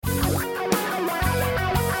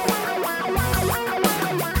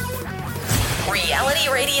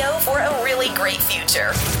bright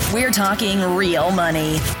future. We're talking real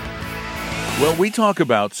money. Well, we talk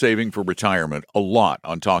about saving for retirement a lot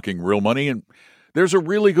on Talking Real Money, and there's a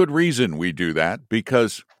really good reason we do that,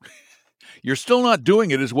 because you're still not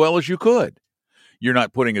doing it as well as you could. You're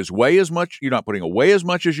not putting away as much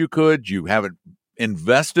as you could. You haven't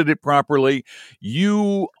invested it properly.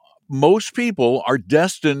 Most people are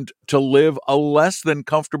destined to live a less than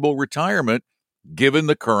comfortable retirement given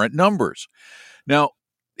the current numbers. Now,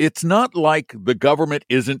 it's not like the government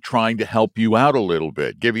isn't trying to help you out a little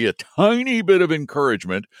bit, give you a tiny bit of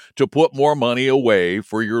encouragement to put more money away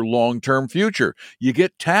for your long-term future. You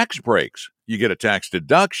get tax breaks. You get a tax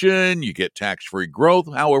deduction. You get tax-free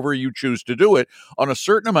growth, however you choose to do it, on a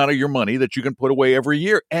certain amount of your money that you can put away every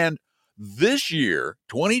year. And this year,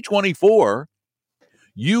 2024,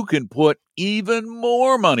 you can put even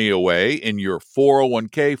more money away in your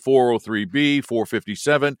 401k, 403b,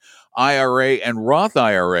 457, IRA, and Roth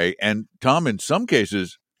IRA. And Tom, in some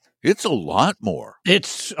cases, it's a lot more.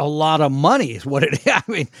 It's a lot of money is what it is. I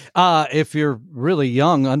mean, if you're really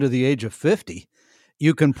young, under the age of 50,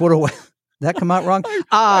 you can put away. That come out wrong?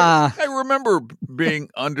 I remember being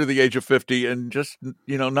under the age of 50 and just,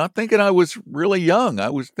 not thinking I was really young. I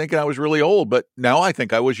was thinking I was really old, but now I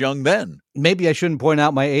think I was young then. Maybe I shouldn't point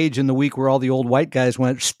out my age in the week where all the old white guys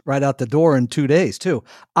went right out the door in 2 days, too.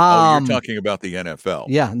 You're talking about the NFL.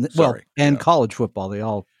 Yeah. And college football. They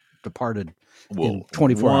all departed in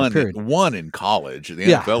 24-hour period. One in college. The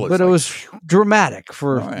NFL is but it was dramatic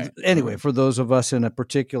for those of us in a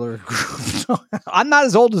particular group. I'm not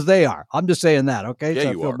as old as they are. I'm just saying that, okay? Yeah,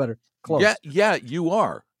 so you I feel are. Better. Close. Yeah, you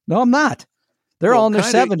are. No, I'm not. They're all in their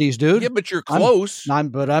 70s, dude. Yeah, but you're close.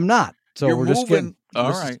 But I'm not. So you're we're moving. Just kidding.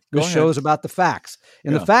 All right. This show is about the facts.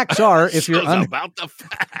 And the facts are if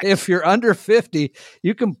you're under 50,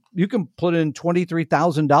 you can put in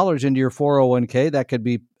 $23,000 into your 401k. That could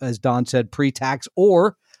be, as Don said, pre-tax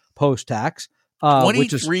or post-tax.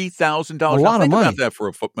 $23,000. A lot of money. Think about that for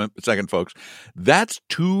a second, folks. That's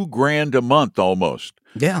 $2,000 a month almost.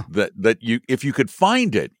 Yeah. That if you could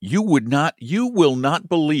find it, you will not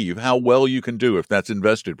believe how well you can do if that's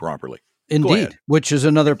invested properly. Indeed, which is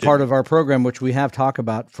another part of our program, which we have talked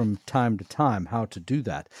about from time to time, how to do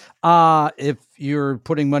that. If you're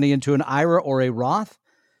putting money into an IRA or a Roth,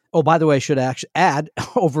 by the way, I should actually add,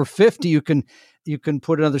 over 50, you can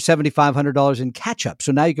put another $7,500 in catch-up.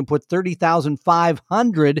 So now you can put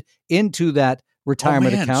 $30,500 into that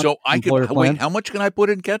retirement account. So I can wait. How much can I put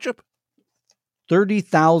in catch-up?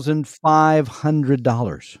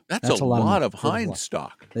 $30,500. That's a lot of Heinz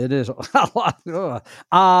stock. It is a lot.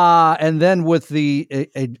 And then with the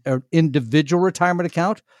a individual retirement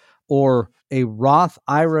account or a Roth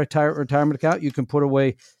IRA retirement account, you can put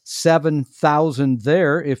away $7,000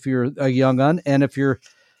 there if you're a young un, and if you're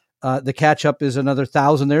the catch up is another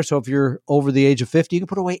 $1,000 there. So if you're over the age of 50, you can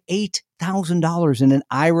put away $8,000 in an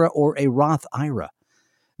IRA or a Roth IRA.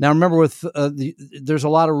 Now, remember, there's a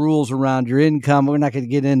lot of rules around your income. We're not going to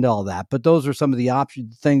get into all that, but those are some of the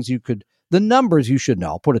the numbers you should know.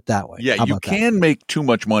 I'll put it that way. Yeah, you can make too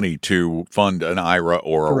much money to fund an IRA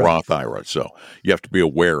or a Roth IRA, so you have to be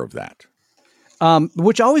aware of that.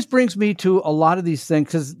 Which always brings me to a lot of these things,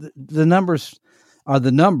 because the numbers are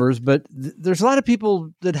the numbers, but there's a lot of people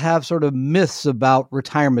that have sort of myths about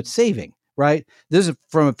retirement saving, right? This is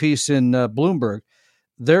from a piece in Bloomberg.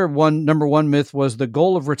 Their number one myth was the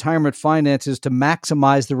goal of retirement finance is to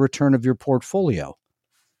maximize the return of your portfolio.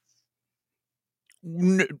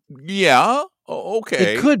 Yeah.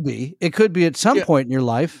 Okay. It could be at some point in your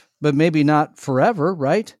life, but maybe not forever,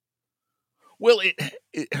 right? Well,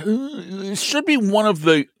 it should be one of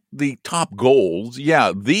the top goals.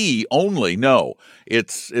 Yeah. No,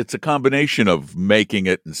 it's a combination of making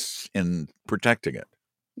it and protecting it.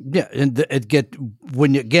 Yeah, and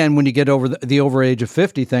when you get over the over age of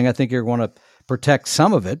 50 thing, I think you're going to protect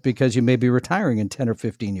some of it because you may be retiring in 10 or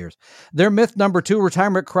 15 years. Their myth number 2,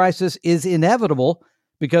 retirement crisis is inevitable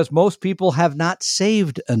because most people have not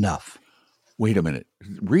saved enough. Wait a minute.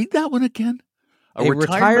 Read that one again. A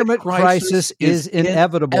retirement crisis is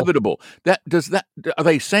inevitable. Are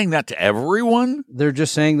they saying that to everyone? They're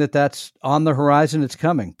just saying that that's on the horizon. It's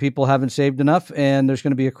coming. People haven't saved enough, and there's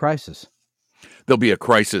going to be a crisis. There'll be a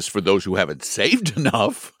crisis for those who haven't saved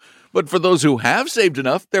enough, but for those who have saved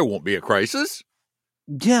enough, there won't be a crisis.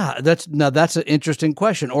 Yeah, that's an interesting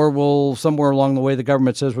question. Or will somewhere along the way the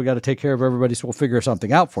government says we got to take care of everybody, so we'll figure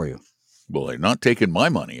something out for you. Well, they're not taking my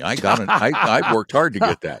money. I got it. I worked hard to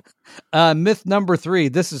get that. Myth number 3.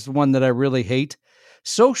 This is one that I really hate.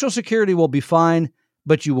 Social Security will be fine,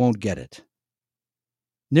 but you won't get it.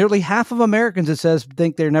 Nearly half of Americans, it says,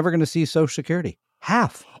 think they're never going to see Social Security.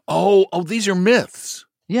 Half. Oh, these are myths.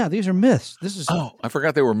 Yeah, these are myths. This is Oh, I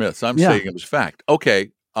forgot they were myths. I'm Yeah. saying it was fact.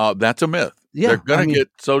 Okay, that's a myth. Yeah, They're going I to mean- get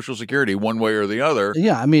Social Security one way or the other.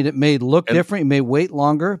 yeah. I mean, it may look And- different. You may wait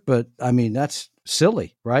longer, but I mean, that's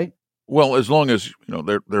silly, right? Well, as long as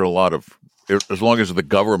there are a lot of, as long as the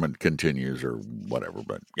government continues or whatever.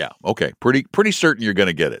 But yeah, okay, pretty certain you're going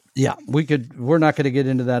to get it. Yeah, we're not going to get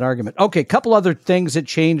into that argument. Okay, couple other things that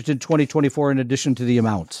changed in 2024 in addition to the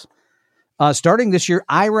amounts. Starting this year,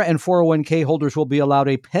 IRA and 401k holders will be allowed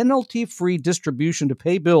a penalty-free distribution to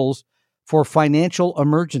pay bills for financial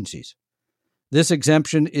emergencies. This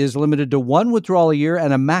exemption is limited to one withdrawal a year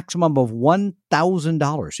and a maximum of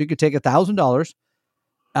 $1,000. So you could take $1,000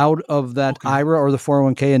 out of that IRA or the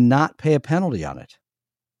 401k and not pay a penalty on it.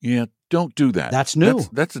 Yeah, don't do that. That's new.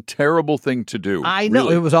 That's a terrible thing to do. I know.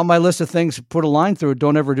 Really. It was on my list of things to put a line through it.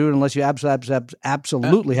 Don't ever do it unless you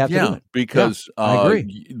absolutely have to do it. Because I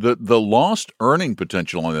agree. The lost earning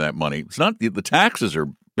potential on that money, it's not the taxes are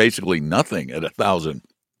basically nothing at $1,000,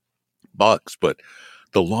 but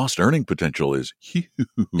the lost earning potential is huge.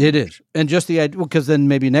 It is. And just the idea, because then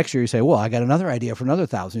maybe next year you say, well, I got another idea for another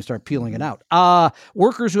 1,000. You start peeling it out.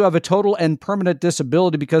 Workers who have a total and permanent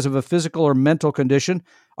disability because of a physical or mental condition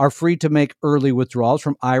are free to make early withdrawals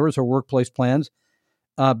from IRAs or workplace plans.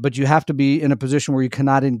 But you have to be in a position where you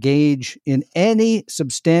cannot engage in any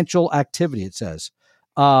substantial activity, it says.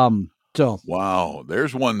 Wow.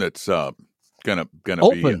 There's one that's gonna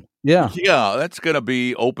open. be Yeah, that's gonna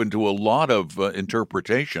be open to a lot of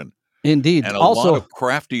interpretation. Indeed. And also, lot of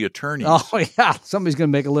crafty attorneys. Oh, yeah. Somebody's going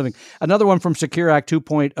to make a living. Another one from Secure Act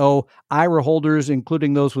 2.0, IRA holders,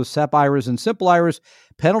 including those with SEP IRAs and simple IRAs,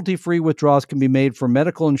 penalty-free withdrawals can be made for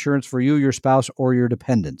medical insurance for you, your spouse, or your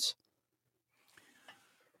dependents.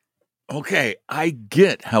 Okay, I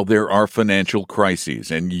get how there are financial crises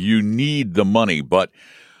and you need the money, but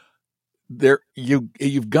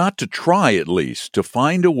you've got to try at least to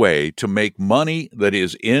find a way to make money that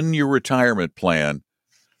is in your retirement plan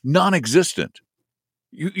non-existent.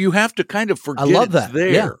 You have to kind of forget. I love that. It's there.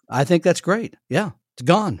 Yeah, I think that's great. Yeah, it's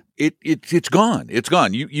gone. It's gone. It's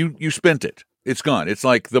gone. You spent it. It's gone. It's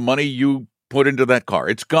like the money you put into that car.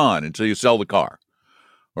 It's gone until you sell the car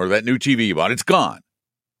or that new TV you bought. It's gone.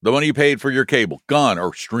 The money you paid for your cable, gone,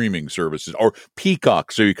 or streaming services, or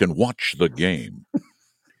Peacock so you can watch the game.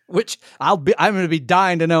 Which I'm going to be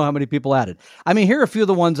dying to know how many people added. I mean, here are a few of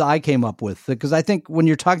the ones I came up with, because I think when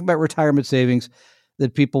you're talking about retirement savings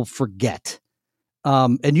that people forget.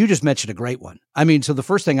 And you just mentioned a great one. I mean, so the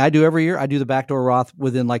first thing I do every year, I do the backdoor Roth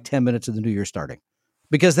within like 10 minutes of the new year starting,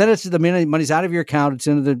 because then it's the minute money's out of your account,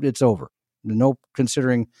 it's over. No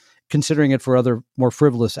considering it for other more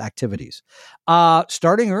frivolous activities.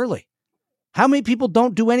 Starting early. How many people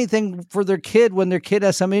don't do anything for their kid when their kid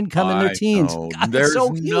has some income in their teens? God, there's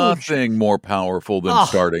so huge. nothing more powerful than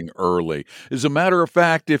starting early. As a matter of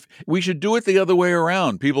fact, if we should do it the other way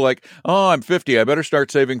around, people like, oh, I'm 50, I better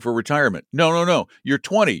start saving for retirement. No. You're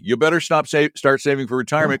 20. You better start saving for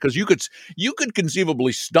retirement, because you could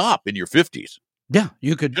conceivably stop in your 50s. Yeah,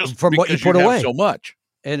 you could, just from what you put have away so much.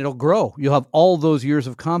 And it'll grow. You'll have all those years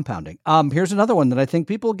of compounding. Here's another one that I think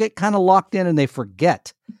people get kind of locked in and they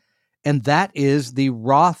forget. And that is the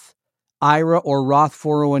Roth IRA or Roth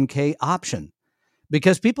 401k option.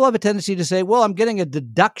 Because people have a tendency to say, well, I'm getting a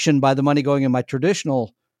deduction by the money going in my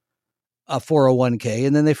traditional 401k.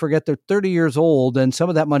 And then they forget they're 30 years old and some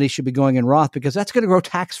of that money should be going in Roth, because that's going to grow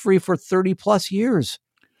tax-free for 30 plus years.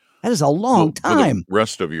 That is a long time. For the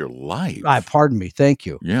rest of your life. Pardon me. Thank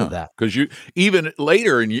you for that. Because you even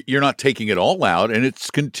later, and you're not taking it all out, and it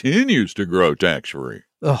continues to grow tax-free.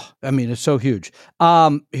 Oh, I mean, it's so huge.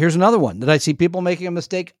 Here's another one that I see people making a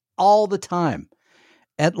mistake all the time.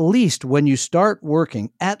 At least when you start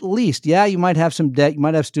working, you might have some debt, you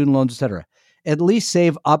might have student loans, etc. At least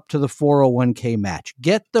save up to the 401k match.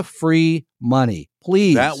 Get the free money,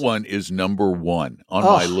 please. That one is number one on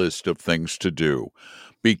my list of things to do,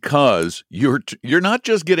 because you're not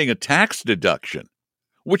just getting a tax deduction,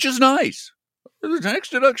 which is nice. The tax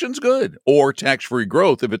deduction's good, or tax-free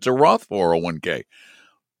growth if it's a Roth 401k.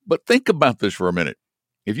 But think about this for a minute.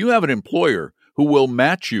 If you have an employer who will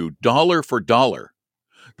match you dollar for dollar,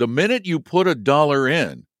 the minute you put $1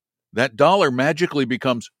 in, that dollar magically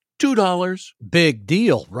becomes $2. Big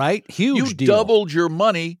deal, right? Huge deal. You doubled your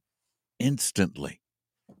money instantly.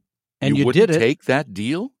 And you wouldn't did it. Take that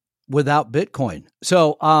deal without Bitcoin.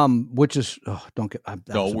 So, which is, don't get, I'm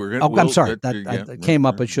sorry. That came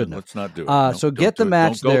up. It shouldn't have. Let's not do it. So get the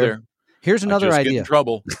match there. Here's another idea. Get in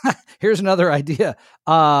trouble. Here's another idea.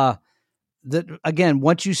 That again,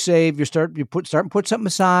 once you save, put something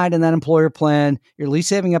aside in that employer plan. You're at least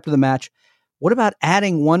saving up to the match. What about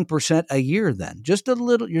adding 1% a year then? Just a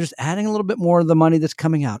little, you're just adding a little bit more of the money that's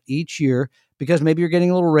coming out each year because maybe you're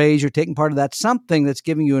getting a little raise, you're taking part of that, something that's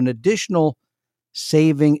giving you an additional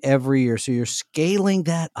saving every year. So you're scaling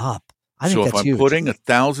that up. I think if that's I'm huge. putting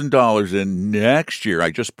 $1,000 in next year,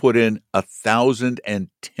 I just put in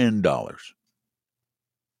 $1,010.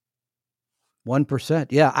 1%.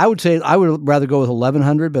 Yeah, I would say I would rather go with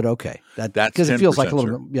 1,100, but okay. That's because it feels like a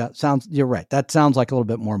little bit. Yeah, you're right. That sounds like a little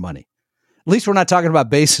bit more money. At least we're not talking about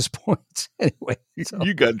basis points anyway. So.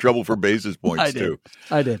 You got in trouble for basis points too.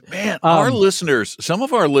 I did. Man, our listeners, some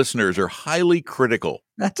of our listeners are highly critical.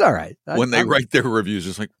 That's all right. When they write their reviews,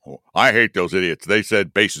 it's like, oh, I hate those idiots. They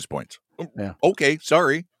said basis points. Yeah. Okay,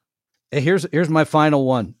 sorry. Here's my final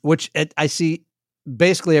one, which I see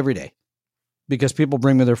basically every day because people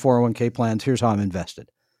bring me their 401k plans. Here's how I'm invested.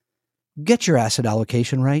 Get your asset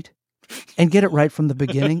allocation right. And get it right from the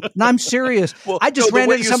beginning. No, I'm serious. Well, I just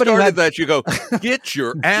ran into somebody who had that. You go, get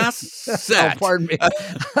your ass set. Oh, pardon me.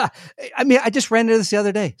 I mean, I just ran into this the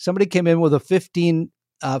other day. Somebody came in with a 15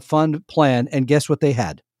 fund plan, and guess what they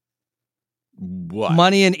had? What?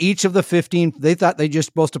 Money in each of the 15. They thought they just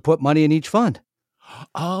supposed to put money in each fund.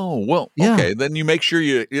 Oh, well, yeah. Okay. Then you make sure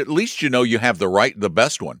at least you have the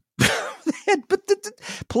best one. But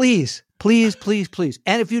please.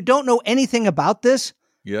 And if you don't know anything about this.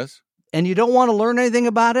 Yes. And you don't want to learn anything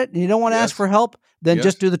about it, and you don't want to ask for help, then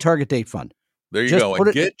just do the target date fund. There you go.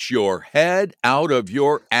 And get your head out of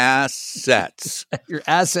your assets. Your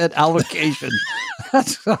asset allocation.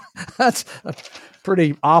 That's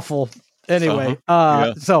pretty awful. Anyway,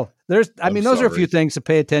 so those are a few things to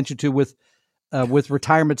pay attention to with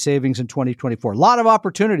retirement savings in 2024. A lot of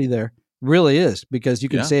opportunity there, really is, because you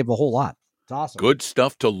can save a whole lot. It's awesome. Good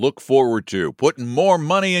stuff to look forward to. Putting more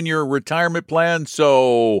money in your retirement plan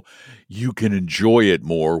so you can enjoy it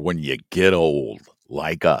more when you get old,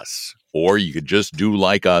 like us. Or you could just do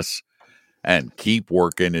like us and keep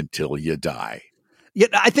working until you die. Yeah,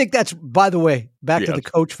 I think that's, by the way, back to the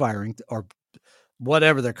coach firing or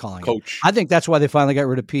whatever they're calling it. I think that's why they finally got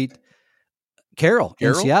rid of Pete Carroll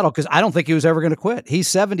in Seattle, because I don't think he was ever going to quit. He's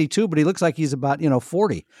 72, but he looks like he's about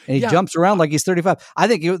 40, and he jumps around like he's 35. I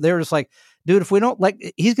think they were just like, dude, if we don't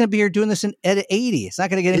he's going to be here doing this at 80. It's not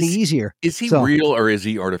going to get any easier. Is he real or is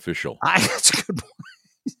he artificial? That's a good point.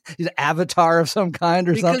 He's an avatar of some kind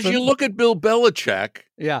or something. Because you look at Bill Belichick.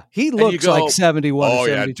 Yeah, he looks like 71 or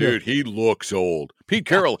 72. Yeah, dude, he looks old. Pete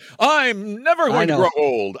Carroll, I'm never going to grow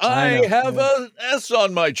old. I have a S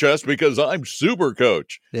on my chest because I'm super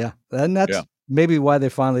coach. Yeah, and that's maybe why they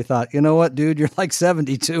finally thought, you know what, dude, you're like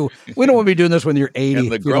 72. We don't want to be doing this when you're 80.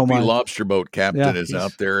 And the grumpy lobster boat captain is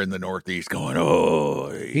out there in the Northeast going,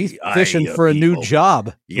 he's fishing for a new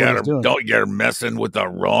job. You're messing with the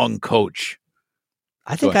wrong coach.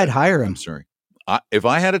 I think I'd hire him. I'm sorry. If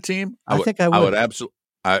I had a team, I would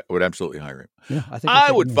absolutely hire him. Yeah,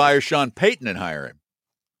 I would fire Sean Payton and hire him.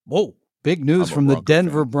 Whoa. Big news from the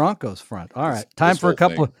Denver Broncos front. All right. Time for a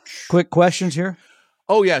couple of quick questions here.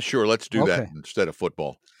 Oh, yeah, sure. Let's do that instead of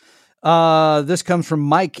football. This comes from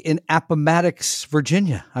Mike in Appomattox,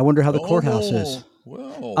 Virginia. I wonder how the courthouse is.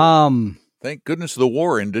 Well, thank goodness the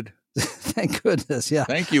war ended. Thank goodness, yeah.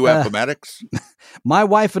 Thank you, Appomattox. My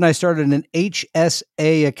wife and I started an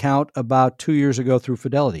HSA account about 2 years ago through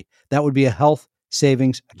Fidelity. That would be a health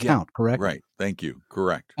savings account, correct? Right. Thank you.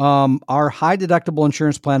 Correct. Our high deductible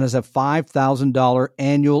insurance plan has a $5,000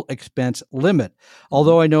 annual expense limit.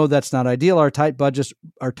 Although I know that's not ideal, our tight budget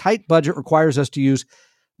requires us to use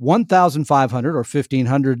 $1,500 or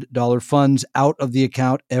 $1,500 funds out of the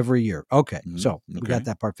account every year. Okay, so we got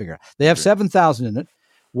that part figured out. They have $7,000 in it.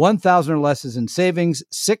 1,000 or less is in savings.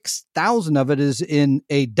 6,000 of it is in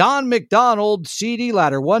a Don McDonald CD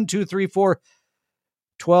ladder. 1, 2, 3, 4,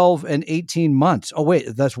 12 and 18 months. Oh,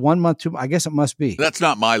 wait, that's 1 month, 2. I guess it must be. That's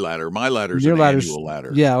not my ladder. My ladder's an annual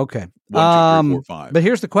ladder. Yeah, okay. 1, 2, 3, 4, 5. But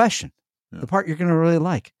here's the question. The part you're going to really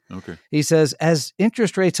like. Okay. He says, as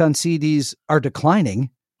interest rates on CDs are declining.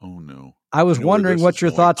 Oh, no. I was wondering what your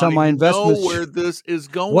thoughts on my investments. I know where this is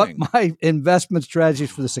going. What my investment strategies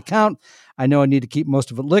for this account. I know I need to keep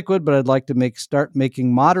most of it liquid, but I'd like to start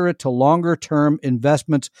making moderate to longer term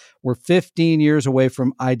investments. We're 15 years away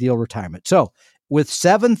from ideal retirement. So with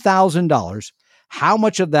 $7,000, how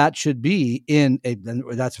much of that should be in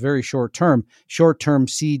that's very short term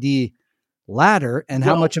CD ladder, and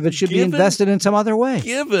how much of it should be invested in some other way?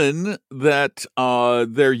 Given that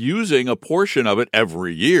they're using a portion of it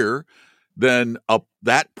every year, then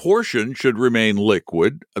that portion should remain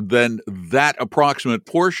liquid. Then that approximate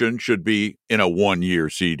portion should be in a 1-year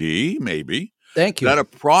CD, maybe. Thank you. That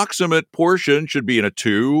approximate portion should be in a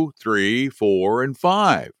 2, 3, 4, and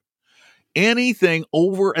 5. Anything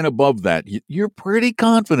over and above that, you're pretty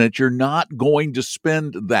confident you're not going to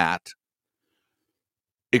spend that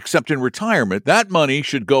except in retirement. That money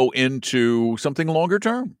should go into something longer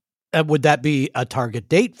term. Would that be a target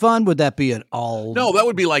date fund? Would that be an all? No, that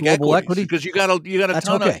would be like global equity because you got a That's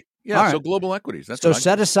ton okay. of yeah. All right. So global equities. That's so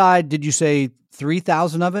set aside. Did you say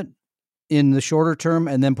 3,000 of it in the shorter term,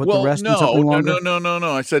 and then put the rest in something longer?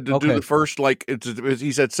 No. I said to do the first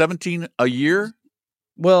he said 17 a year.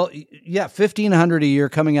 Well, yeah, 1,500 a year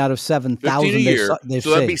coming out of 7,000 a year. They've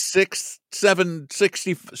so that'd be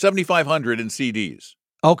 7,500 in CDs.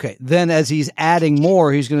 Okay, then as he's adding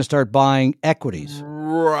more, he's going to start buying equities.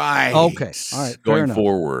 Right. Okay. All right. Going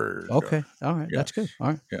forward. Okay. All right. Yes. That's good. All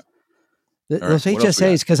right. Yeah. Those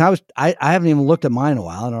HSAs, because I haven't even looked at mine in a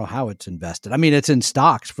while. I don't know how it's invested. I mean, it's in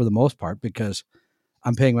stocks for the most part because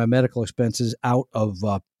I'm paying my medical expenses out of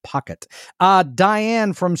pocket.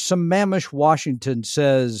 Diane from Sammamish, Washington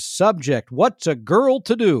says, subject, what's a girl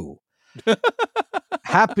to do?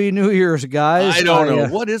 Happy New Year's, guys. I don't know.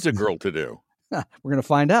 What is a girl to do? We're going to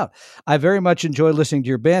find out. I very much enjoy listening to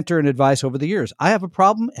your banter and advice over the years. I have a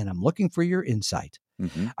problem, and I'm looking for your insight.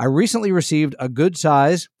 Mm-hmm. I recently received a good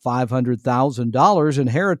size $500,000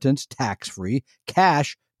 inheritance, tax-free,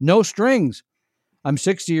 cash, no strings. I'm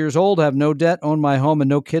 60 years old, have no debt, own my home, and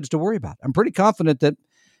no kids to worry about. I'm pretty confident that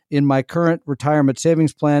in my current retirement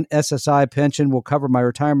savings plan, SSI pension will cover my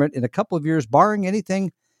retirement in a couple of years, barring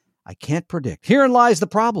anything I can't predict. Herein lies the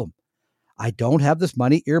problem. I don't have this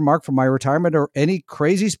money earmarked for my retirement or any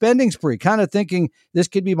crazy spending spree, kind of thinking this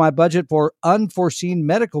could be my budget for unforeseen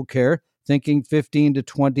medical care, thinking 15 to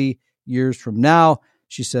 20 years from now.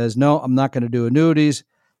 She says, no, I'm not going to do annuities.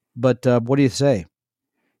 But what do you say?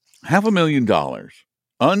 $500,000,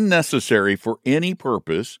 unnecessary for any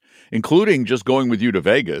purpose, including just going with you to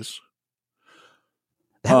Vegas.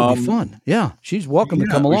 That would be fun. Yeah, she's welcome to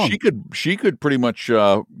come along. She could pretty much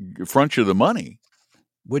front you the money,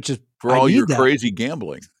 which is for all your crazy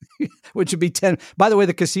gambling. Which would be 10. By the way,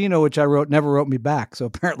 the casino, which I wrote, never wrote me back. So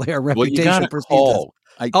apparently our reputation. Well, you got to call.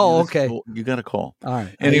 Okay. You got to call. All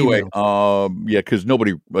right. Anyway, because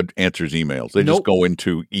nobody answers emails. They just go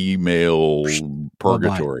into email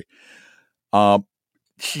purgatory.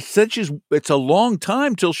 She said it's a long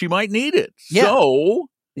time till she might need it. Yeah. So,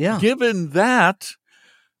 yeah. Given that,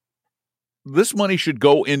 this money should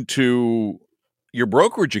go into your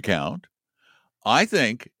brokerage account. I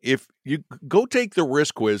think if you go take the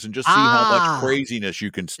risk quiz and just see how much craziness you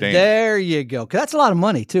can stand. There you go. That's a lot of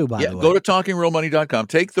money too, by the way. Go to talkingrealmoney.com,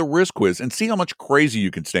 take the risk quiz and see how much crazy you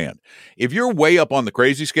can stand. If you're way up on the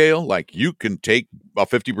crazy scale, like you can take a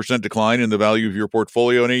 50% decline in the value of your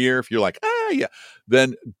portfolio in a year. If you're like,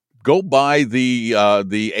 then go buy the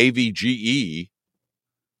AVGE. Is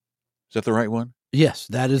that the right one? Yes,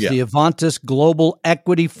 that is the Avantis Global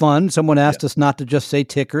Equity Fund. Someone asked us not to just say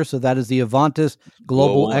ticker, so that is the Avantis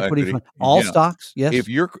Global Equity Fund. All stocks, yes. If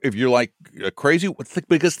you're like crazy,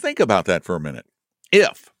 because think about that for a minute.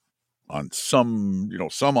 If on some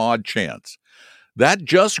odd chance that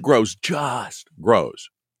just grows at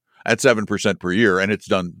 7% per year, and it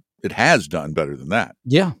has done better than that.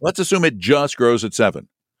 Yeah. Let's assume it just grows at 7.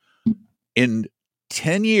 In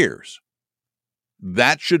 10 years,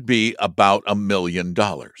 that should be about $1 million.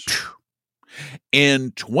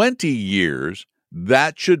 In 20 years,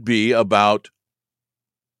 that should be about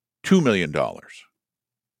 $2 million.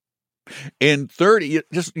 In 30,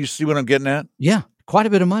 you see what I'm getting at? Yeah, quite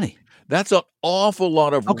a bit of money. That's an awful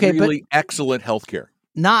lot of really excellent healthcare.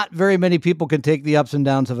 Not very many people can take the ups and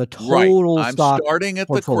downs of a total stock. I'm starting at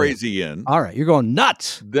the crazy end. All right, you're going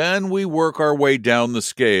nuts. Then we work our way down the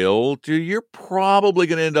scale to you're probably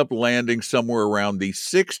going to end up landing somewhere around the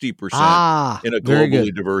 60% in a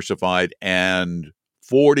globally diversified and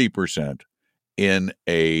 40% in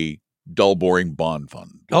a dull, boring bond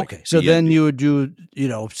fund. Okay, so then you would do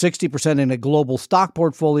 60% in a global stock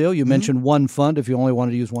portfolio. You mentioned one fund if you only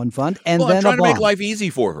wanted to use one fund, and then I'm trying to make life easy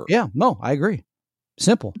for her. Yeah, no, I agree.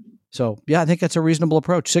 Simple. So, I think that's a reasonable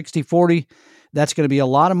approach. 60-40, that's going to be a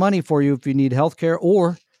lot of money for you if you need healthcare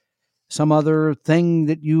or some other thing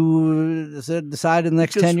that you decide in the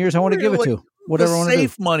next 10 years I want to give it to. Whatever I want to do. The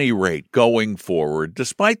safe money rate going forward,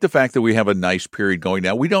 despite the fact that we have a nice period going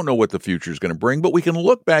now, we don't know what the future is going to bring, but we can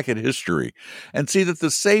look back at history and see that the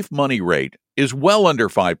safe money rate is well under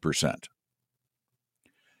 5%.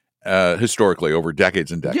 Historically, over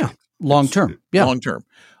decades and decades. Yeah, long term. Yeah. Long term.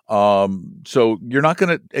 So you're not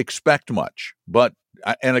going to expect much,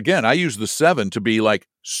 and again, I use the 7 to be like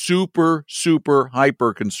super, super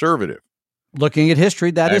hyper conservative. Looking at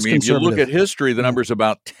history, that is conservative. If you look at history, the number's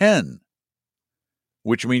about 10,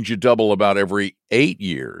 which means you double about every 8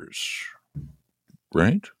 years,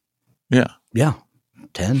 right? Yeah. Yeah.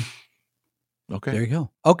 10. Okay. There you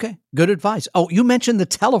go. Okay. Good advice. Oh, you mentioned the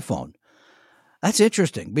telephone. That's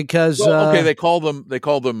interesting because they call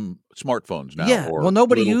them smartphones now. Yeah. Or Well,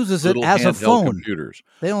 nobody uses it as a handheld phone. Computers.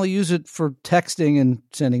 They only use it for texting and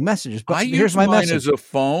sending messages. But I here's use my mine message. as a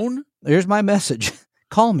phone. Here's my message.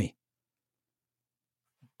 Call me.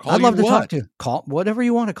 Call I'd love you to what? talk to you. Call whatever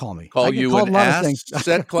you want to call me. Call I get you called an a lot of ass things.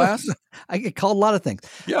 set class? I get called a lot of things.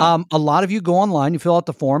 Yeah. A lot of you go online, you fill out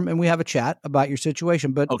the form, and we have a chat about your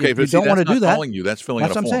situation. But Okay, if but you don't want to that's do not that, calling you. That's filling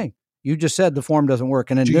that's out what a I'm form. saying. You just said the form doesn't work,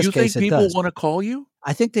 and in Do this you case, think it people does. want to call you?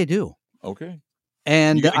 I think they do. Okay.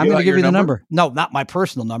 And You gonna I'm give going out to give your you the number? number. No, not my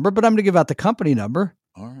personal number, but I'm going to give out the company number.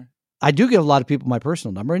 All right. I do give a lot of people my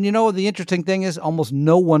personal number. And you know, the interesting thing is almost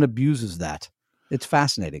no one abuses that. It's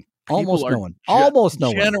fascinating. Almost no one. Almost no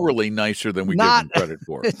one. Generally nicer than we give them credit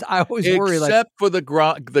for. I always worry Except for the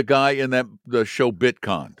guy in the show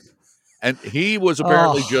Bitcoin. And he was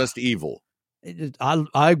apparently just evil.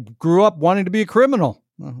 I grew up wanting to be a criminal.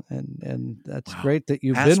 And that's great that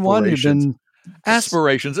you've been one. You've been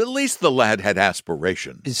aspirations. At least the lad had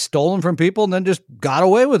aspirations. He's stolen from people and then just got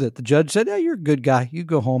away with it. The judge said, "Yeah, you're a good guy. You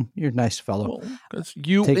go home. You're a nice fellow. Well, because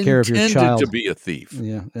you take care of your child." to be a thief.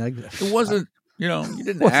 Yeah, it wasn't. You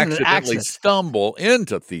didn't accidentally stumble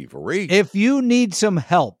into thievery. If you need some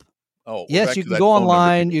help, yes, you can go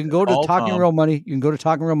online. You can go to Talking Real Money. You can go to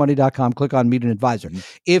talkingrealmoney.com, click on Meet an Advisor. Mm-hmm.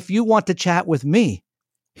 If you want to chat with me,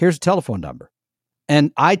 here's a telephone number.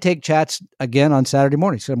 And I take chats again on Saturday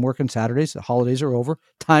mornings. So I'm working Saturdays. The holidays are over.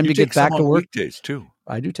 Time to get back to work. Weekdays too.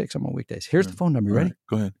 I do take some on weekdays. Here's the phone number. You ready? Right,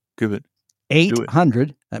 go ahead. Give it.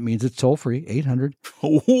 800. That means it's toll free. 800.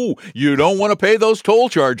 Oh, you don't want to pay those toll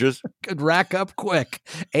charges. Could rack up quick.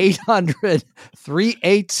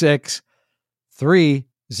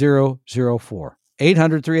 800-386-3004.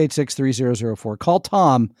 800-386-3004. Call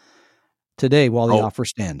Tom today while the offer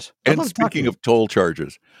stands. And speaking of toll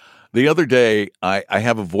charges, the other day I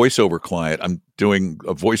have a voiceover client. I'm doing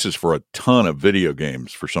voices for a ton of video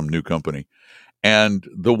games for some new company. And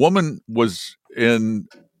the woman was in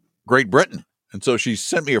Great Britain. And so she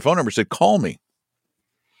sent me her phone number, said, call me.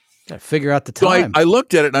 Got to figure out the time. So I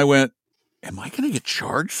looked at it and I went, am I going to get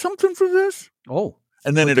charged something for this? Oh.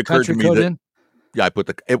 And then it occurred to me that, I put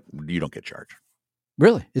you don't get charged.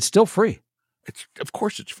 Really? It's still free. Of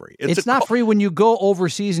course it's free. It's not free when you go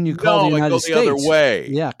overseas and you call the United States. No, I go the other way.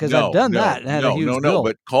 Yeah, because I've done that and had a huge bill.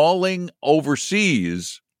 But calling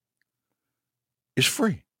overseas is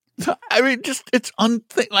free. I mean,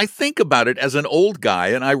 I think about it as an old guy,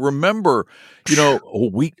 and I remember,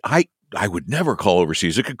 I would never call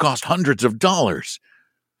overseas. It could cost hundreds of dollars.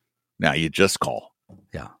 Now you just call.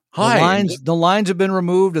 Yeah. Hi. The lines have been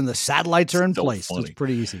removed and the satellites are in place. Funny. It's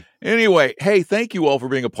pretty easy. Anyway, hey, thank you all for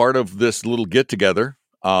being a part of this little get-together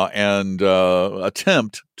and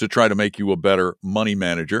attempt to try to make you a better money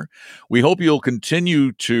manager. We hope you'll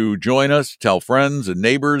continue to join us, tell friends and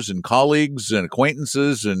neighbors and colleagues and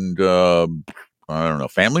acquaintances and,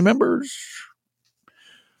 family members,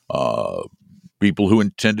 people who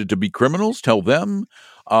intended to be criminals, tell them.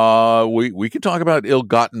 We could talk about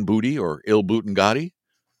ill-gotten booty or ill-Butengati.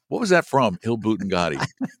 What was that from? Il-Butengati.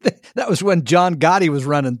 That was when John Gotti was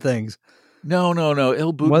running things. No.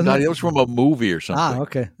 Il-Butengati. That was from a movie or something. Ah,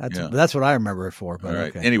 okay. That's what I remember it for. But all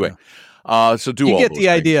right. Okay. Anyway, so you get the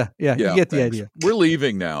idea. Yeah, you get the idea. We're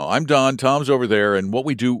leaving now. I'm Don. Tom's over there, and what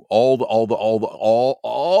we do all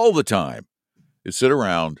the time is sit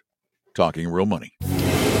around talking real money.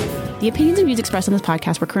 The opinions and views expressed on this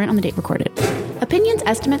podcast were current on the date recorded. Opinions,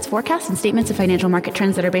 estimates, forecasts, and statements of financial market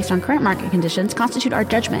trends that are based on current market conditions constitute our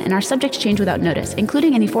judgment and are subject to change without notice,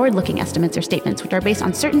 including any forward-looking estimates or statements which are based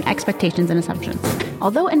on certain expectations and assumptions.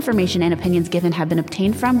 Although information and opinions given have been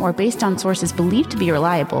obtained from or based on sources believed to be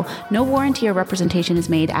reliable, no warranty or representation is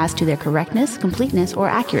made as to their correctness, completeness, or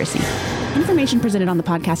accuracy. Information presented on the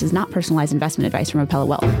podcast is not personalized investment advice from Apella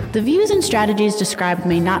Wealth. The views and strategies described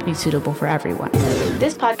may not be suitable for everyone.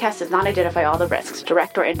 This podcast does not identify all the risks,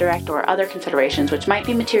 direct or indirect, or other considerations which might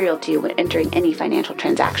be material to you when entering any financial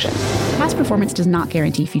transaction. Past performance does not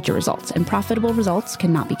guarantee future results, and profitable results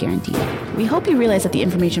cannot be guaranteed. We hope you realize that the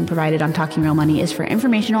information provided on Talking Real Money is for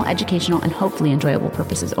informational, educational, and hopefully enjoyable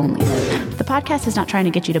purposes only. The podcast is not trying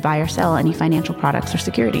to get you to buy or sell any financial products or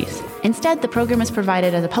securities. Instead, the program is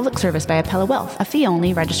provided as a public service by Apella Wealth, a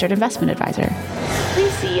fee-only registered investment advisor.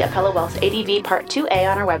 Please see Apella Wealth's ADV Part 2A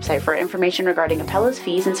on our website for information regarding Apella's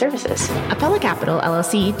fees and services. Apella Capital,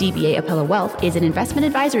 LLC, DBA Apella Wealth, is an investment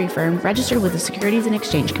advisory firm registered with the Securities and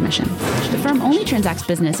Exchange Commission. The firm only transacts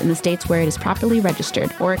business in the states where it is properly registered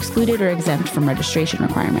or excluded or exempt from registration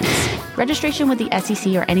requirements. Registration with the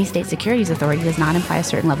SEC or any state securities authority does not imply a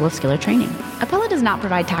certain level of skill or training. Apella does not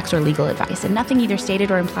provide tax or legal advice, and nothing either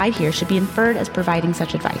stated or implied here should be inferred as providing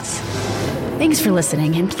such advice. Thanks for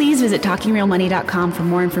listening, and please visit TalkingRealMoney.com for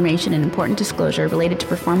more information and important disclosure related to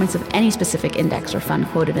performance of any specific index or fund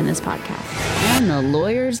quoted in this podcast. And the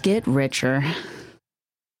lawyers get richer.